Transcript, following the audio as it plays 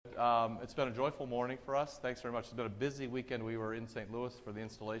It's been a joyful morning for us. Thanks very much. It's been a busy weekend. We were in St. Louis for the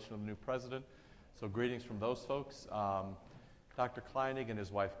installation of the new president. So greetings from those folks. Dr. Kleinig and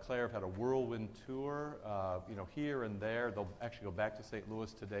his wife Claire have had a whirlwind tour, here and there. They'll actually go back to St.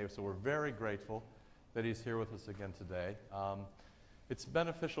 Louis today. So we're very grateful that he's here with us again today. It's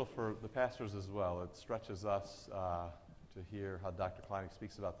beneficial for the pastors as well. It stretches us to hear how Dr. Kleinig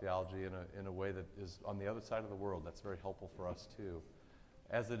speaks about theology in a way that is on the other side of the world. That's very helpful for us too,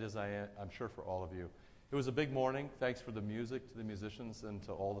 as it is, I'm sure, for all of you. It was a big morning. Thanks for the music, to the musicians, and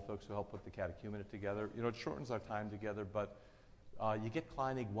to all the folks who helped put the catechumenate together. It shortens our time together, but you get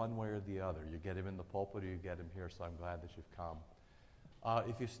Kleinig one way or the other. You get him in the pulpit or you get him here, so I'm glad that you've come.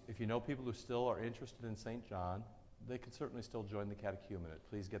 If you know people who still are interested in St. John, they can certainly still join the catechumenate.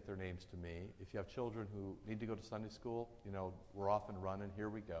 Please get their names to me. If you have children who need to go to Sunday school, we're off and running. Here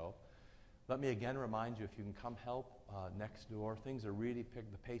we go. Let me again remind you, if you can come help next door, things are really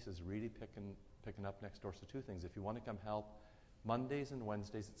the pace is really picking up next door. So two things. If you want to come help, Mondays and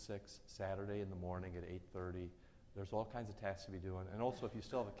Wednesdays at 6, Saturday in the morning at 8:30. There's all kinds of tasks to be doing. And also, if you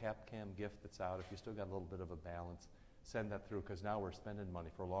still have a CapCam gift that's out, if you still got a little bit of a balance, send that through, because now we're spending money.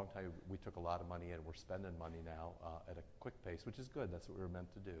 For a long time, we took a lot of money in. We're spending money now at a quick pace, which is good. That's what we were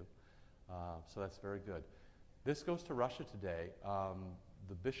meant to do. So that's very good. This goes to Russia today.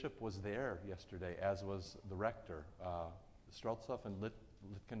 The bishop was there yesterday, as was the rector. Streltsov and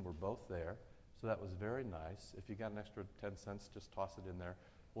Litkin were both there, so that was very nice. If you got an extra 10 cents, just toss it in there.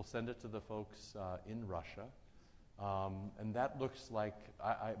 We'll send it to the folks in Russia. And that looks like,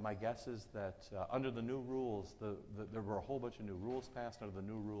 my guess is that under the new rules, there were a whole bunch of new rules passed. Under the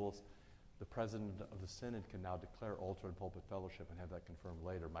new rules, the president of the synod can now declare altar and pulpit fellowship and have that confirmed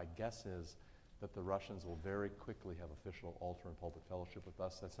later. My guess is that the Russians will very quickly have official altar and pulpit fellowship with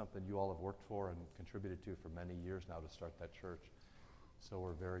us. That's something you all have worked for and contributed to for many years now to start that church. So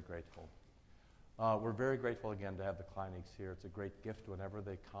we're very grateful. We're very grateful again to have the Kleinigs here. It's a great gift whenever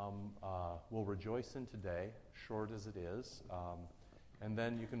they come. We'll rejoice in today, short as it is. And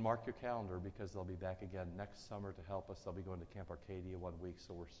then you can mark your calendar, because they'll be back again next summer to help us. They'll be going to Camp Arcadia 1 week,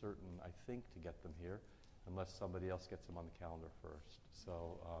 so we're certain, I think, to get them here, unless somebody else gets them on the calendar first.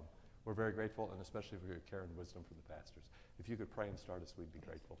 So we're very grateful, and especially for your care and wisdom for the pastors. If you could pray and start us, we'd be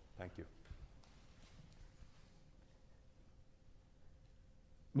grateful. Thank you.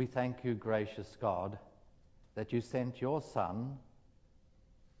 We thank you, gracious God, that you sent your Son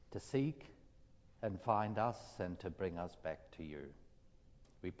to seek and find us and to bring us back to you.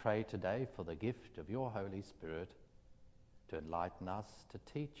 We pray today for the gift of your Holy Spirit to enlighten us, to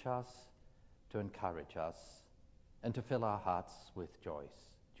teach us, to encourage us, and to fill our hearts with joy.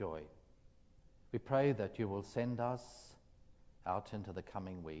 We pray that you will send us out into the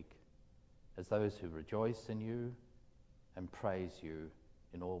coming week as those who rejoice in you and praise you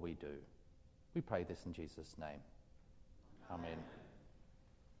in all we do. We pray this in Jesus' name. Amen.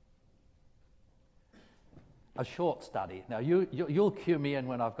 A short study. Now, you'll cue me in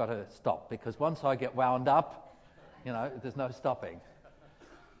when I've got to stop, because once I get wound up, there's no stopping.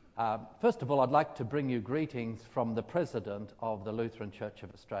 First of all, I'd like to bring you greetings from the President of the Lutheran Church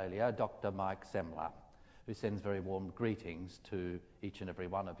of Australia, Dr. Mike Semler, who sends very warm greetings to each and every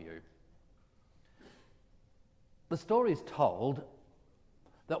one of you. The story is told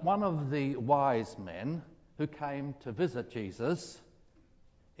that one of the wise men who came to visit Jesus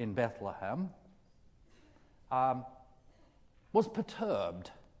in Bethlehem was perturbed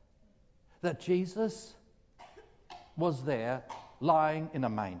that Jesus was there lying in a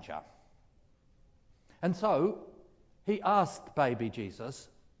manger. And so he asked baby Jesus,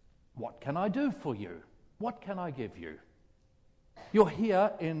 "What can I do for you? What can I give you? You're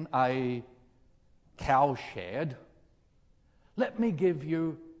here in a cowshed. Let me give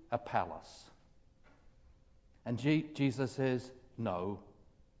you a palace." And Jesus says, "No,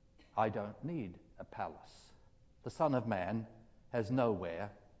 I don't need a palace. The Son of Man has nowhere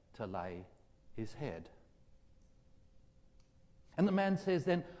to lay his head." And the man says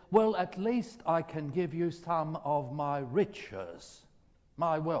then, "Well, at least I can give you some of my riches,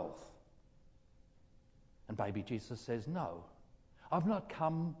 my wealth." And baby Jesus says, "No, I've not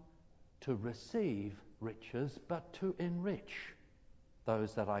come to receive riches, but to enrich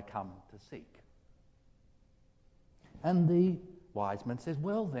those that I come to seek." And the wise man says,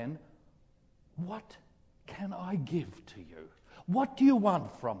 "Well then, what can I give to you? What do you want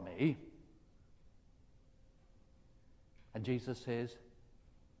from me?" And Jesus says,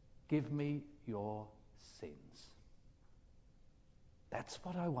 "Give me your sins. That's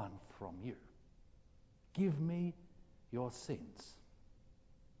what I want from you. Give me your sins."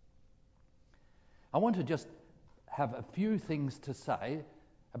 I want to just have a few things to say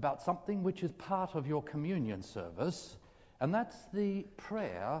about something which is part of your communion service, and that's the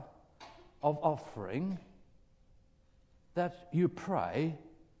prayer of offering that you pray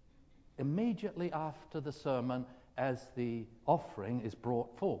immediately after the sermon as the offering is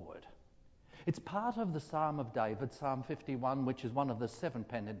brought forward. It's part of the Psalm of David, Psalm 51, which is one of the 7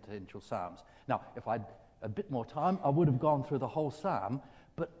 penitential psalms. Now, if I had a bit more time, I would have gone through the whole psalm,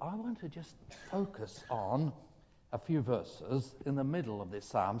 but I want to just focus on a few verses in the middle of this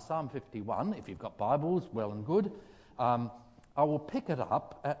psalm, Psalm 51. If you've got Bibles, well and good. I will pick it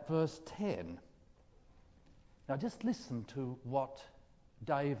up at verse 10. Now, just listen to what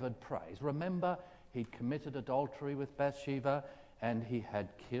David prays. Remember, he'd committed adultery with Bathsheba and he had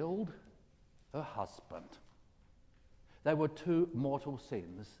killed her husband. They were 2 mortal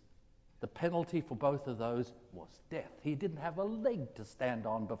sins. The penalty for both of those was death. He didn't have a leg to stand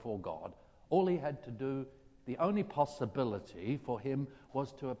on before God. All he had to do, the only possibility for him,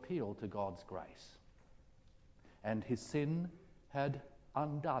 was to appeal to God's grace. And his sin had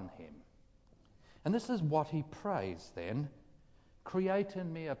undone him. And this is what he prays then. Create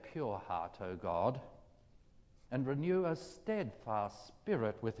in me a pure heart, O God, and renew a steadfast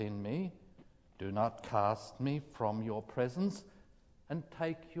spirit within me. Do not cast me from your presence, and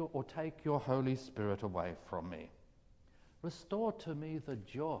take your Holy Spirit away from me. Restore to me the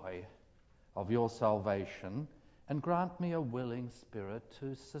joy of your salvation, and grant me a willing spirit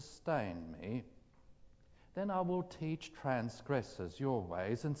to sustain me. Then I will teach transgressors your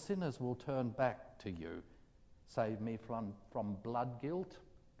ways, and sinners will turn back to you. Save me from blood guilt.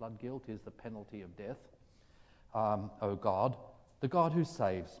 Blood guilt is the penalty of death. O God, the God who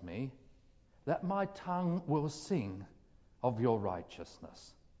saves me, that my tongue will sing of your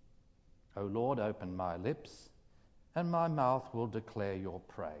righteousness. O Lord, open my lips, and my mouth will declare your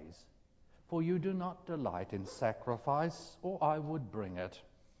praise. For you do not delight in sacrifice, or I would bring it.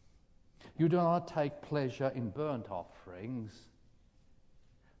 You do not take pleasure in burnt offerings.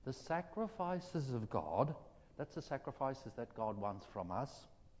 The sacrifices of God, that's the sacrifices that God wants from us,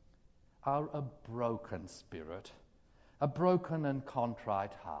 are a broken spirit, a broken and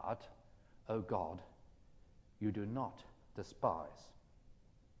contrite heart. O God, you do not despise.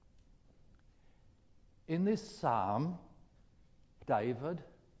 In this psalm, David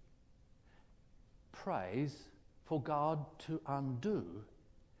prays for God to undo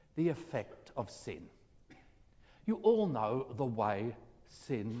the effect of sin. You all know the way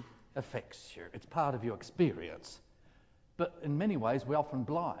sin affects you. It's part of your experience. But in many ways, we're often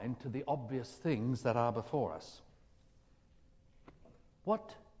blind to the obvious things that are before us.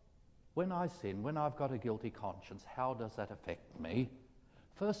 When I sin, when I've got a guilty conscience, how does that affect me?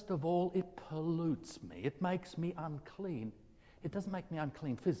 First of all, it pollutes me. It makes me unclean. It doesn't make me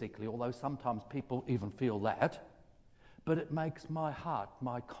unclean physically, although sometimes people even feel that. But it makes my heart,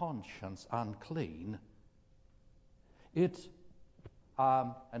 my conscience unclean. And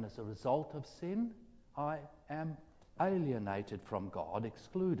as a result of sin, I am alienated from God,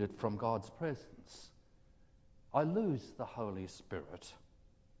 excluded from God's presence. I lose the Holy Spirit.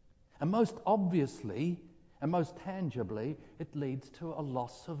 And most obviously and most tangibly, it leads to a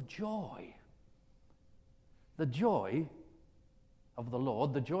loss of joy. The joy of the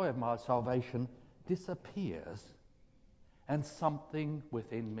Lord, the joy of my salvation, disappears, and something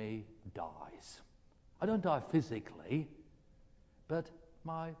within me dies. I don't die physically, but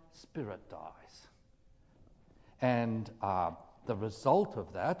my spirit dies. And the result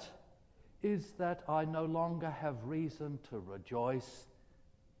of that is that I no longer have reason to rejoice.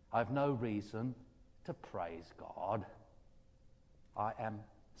 I've no reason to praise God. I am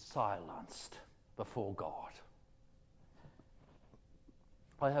silenced before God.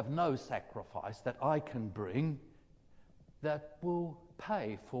 I have no sacrifice that I can bring that will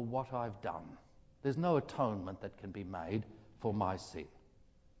pay for what I've done. There's no atonement that can be made for my sin.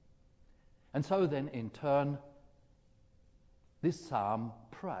 And so then, in turn, this psalm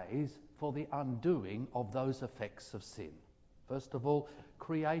prays for the undoing of those effects of sin. First of all,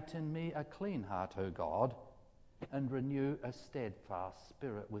 create in me a clean heart, O God, and renew a steadfast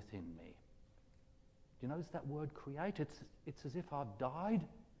spirit within me. Do you notice that word create? It's as if I've died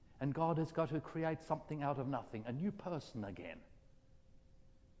and God has got to create something out of nothing, a new person again.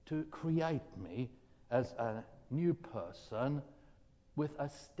 To create me as a new person with a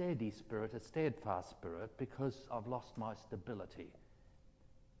steady spirit, a steadfast spirit, because I've lost my stability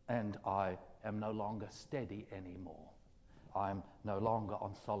and I am no longer steady anymore. I'm no longer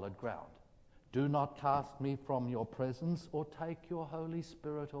on solid ground. Do not cast me from your presence or take your Holy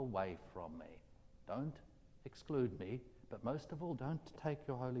Spirit away from me. Don't exclude me, but most of all, don't take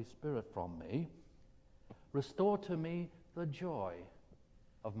your Holy Spirit from me. Restore to me the joy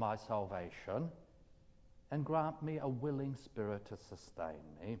of my salvation, and grant me a willing spirit to sustain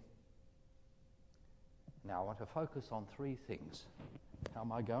me. Now I want to focus on three things. How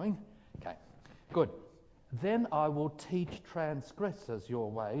am I going? Okay, good. Then I will teach transgressors your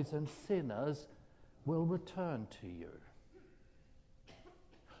ways, and sinners will return to you.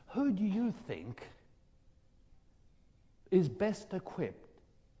 Who do you think is best equipped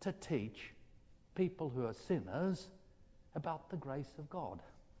to teach people who are sinners about the grace of God?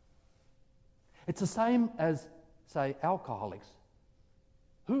 It's the same as, say, alcoholics.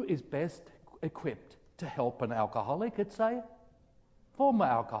 Who is best equipped to help an alcoholic? It's a former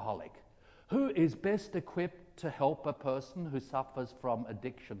alcoholic. Who is best equipped to help a person who suffers from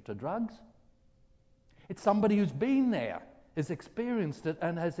addiction to drugs? It's somebody who's been there, has experienced it,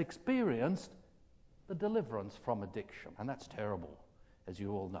 and has experienced the deliverance from addiction. And that's terrible, as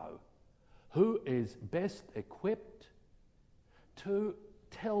you all know. Who is best equipped to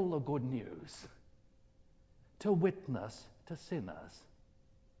tell the good news, to witness to sinners?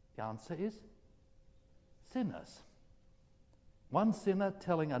 The answer is sinners. One sinner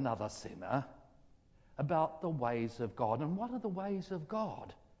telling another sinner about the ways of God. And what are the ways of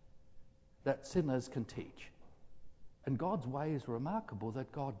God that sinners can teach? And God's way is remarkable,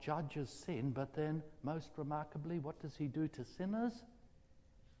 that God judges sin, but then most remarkably, what does he do to sinners?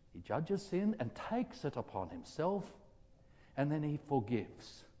 He judges sin and takes it upon himself, and then he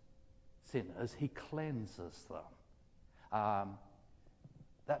forgives sinners. He cleanses them.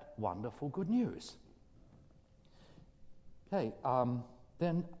 That wonderful good news. Okay,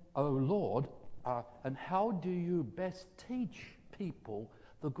 then, O Lord, and how do you best teach people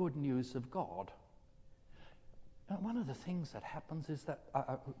the good news of God? Now, one of the things that happens is that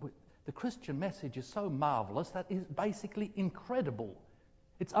the Christian message is so marvelous that it's basically incredible.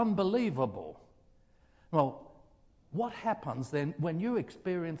 It's unbelievable. Well, what happens then when you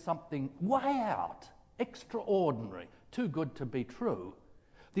experience something way out, extraordinary, too good to be true?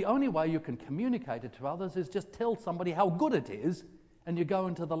 The only way you can communicate it to others is just tell somebody how good it is, and you go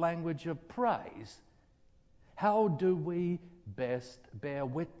into the language of praise. How do we best bear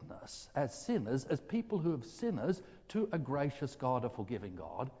witness as sinners, as people who have sinners, to a gracious God, a forgiving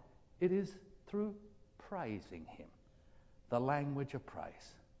God? It is through praising him, the language of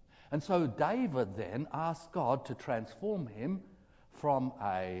praise. And so David then asked God to transform him from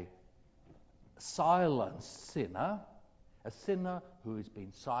a silenced sinner, a sinner who has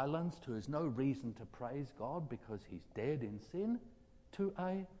been silenced, who has no reason to praise God because he's dead in sin, to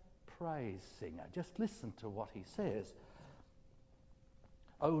a praise singer. Just listen to what he says.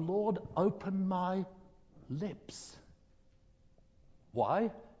 O Lord, open my lips.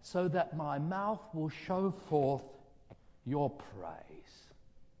 Why? So that my mouth will show forth your praise.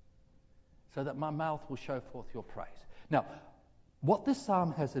 So that my mouth will show forth your praise. Now, what this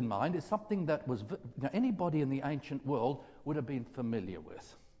psalm has in mind is something that was anybody in the ancient world would have been familiar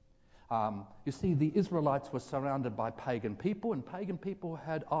with. You see, the Israelites were surrounded by pagan people, and pagan people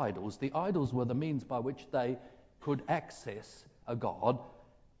had idols. The idols were the means by which they could access a god,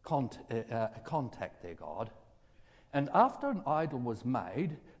 contact their god. And after an idol was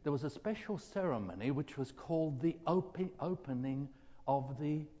made, there was a special ceremony which was called the opening of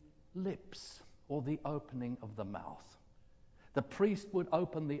the lips, or the opening of the mouth. The priest would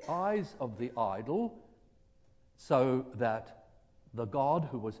open the eyes of the idol so that the god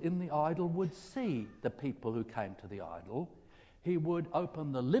who was in the idol would see the people who came to the idol. He would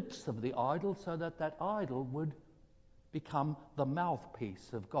open the lips of the idol so that that idol would become the mouthpiece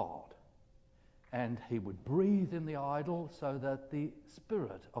of God. And he would breathe in the idol so that the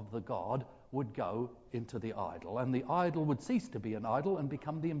spirit of the god would go into the idol. And the idol would cease to be an idol and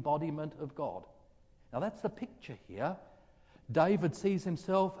become the embodiment of God. Now that's the picture here. David sees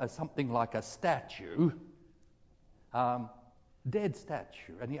himself as something like a statue, dead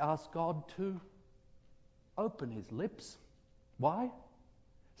statue, and he asks God to open his lips. Why?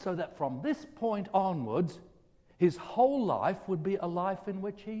 So that from this point onwards, his whole life would be a life in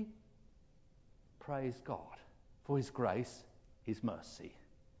which he praised God for his grace, his mercy.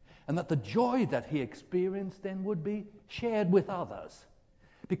 And that the joy that he experienced then would be shared with others.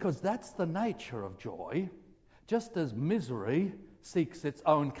 Because that's the nature of joy. Just as misery seeks its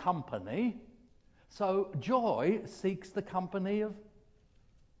own company, so joy seeks the company of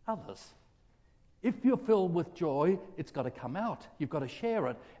others. If you're filled with joy, it's got to come out. You've got to share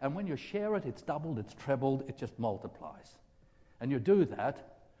it. And when you share it, it's doubled, it's trebled, it just multiplies. And you do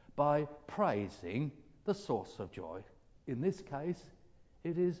that by praising the source of joy. In this case,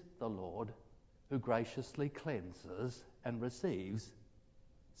 it is the Lord who graciously cleanses and receives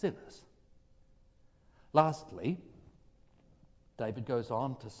sinners. Lastly, David goes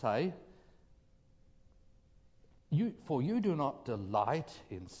on to say, For you do not delight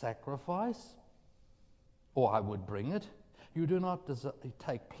in sacrifice, or I would bring it. You do not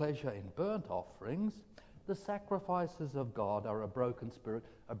take pleasure in burnt offerings. The sacrifices of God are a broken spirit,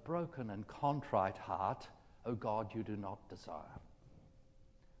 a broken and contrite heart. O God, you do not desire.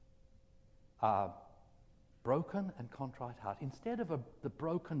 A broken and contrite heart. Instead of the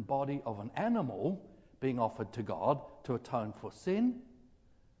broken body of an animal being offered to God to atone for sin,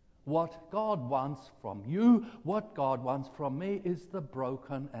 what God wants from you, what God wants from me, is the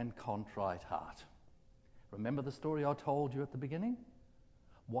broken and contrite heart. Remember the story I told you at the beginning?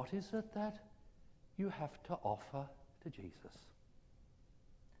 What is it that you have to offer to Jesus?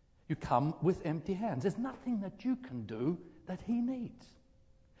 You come with empty hands. There's nothing that you can do that he needs.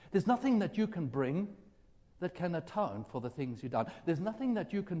 There's nothing that you can bring that can atone for the things you've done. There's nothing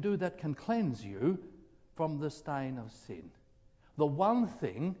that you can do that can cleanse you from the stain of sin. The one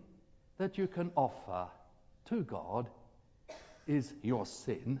thing that you can offer to God is your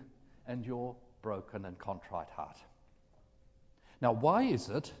sin and your broken and contrite heart. Now, why is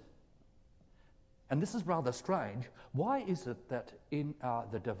it, and this is rather strange, why is it that in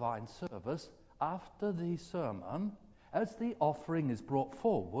the divine service, after the sermon, as the offering is brought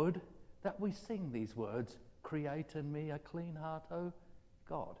forward, that we sing these words, "Create in me a clean heart, O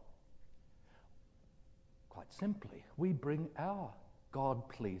God"? Quite simply, we bring our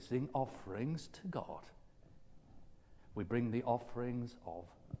God-pleasing offerings to God. We bring the offerings of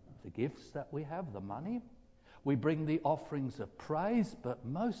the gifts that we have, the money. We bring the offerings of praise, but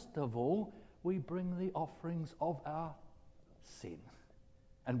most of all, we bring the offerings of our sin.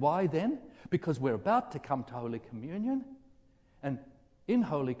 And why then? Because we're about to come to Holy Communion, and in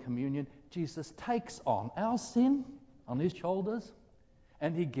Holy Communion, Jesus takes on our sin on his shoulders,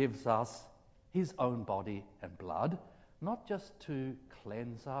 and he gives us his own body and blood, not just to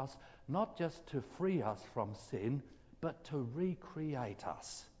cleanse us, not just to free us from sin, but to recreate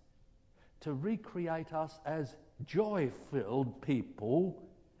us. To recreate us as joy-filled people,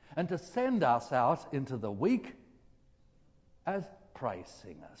 and to send us out into the week as praise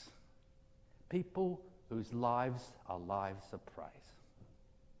singers. People whose lives are lives of praise.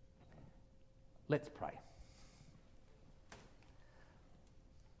 Let's pray.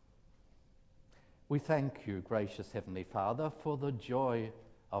 We thank you, gracious Heavenly Father, for the joy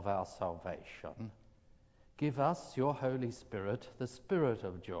of our salvation. Give us your Holy Spirit, the Spirit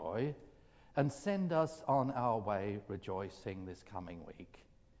of joy, and send us on our way rejoicing this coming week.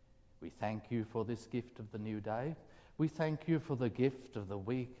 We thank you for this gift of the new day. We thank you for the gift of the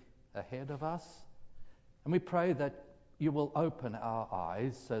week ahead of us. And we pray that you will open our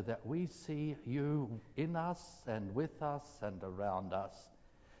eyes so that we see you in us and with us and around us,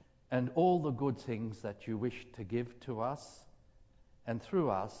 and all the good things that you wish to give to us, and through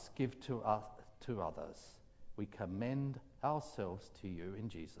us give to others. We commend ourselves to you in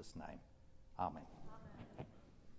Jesus' name. Amen.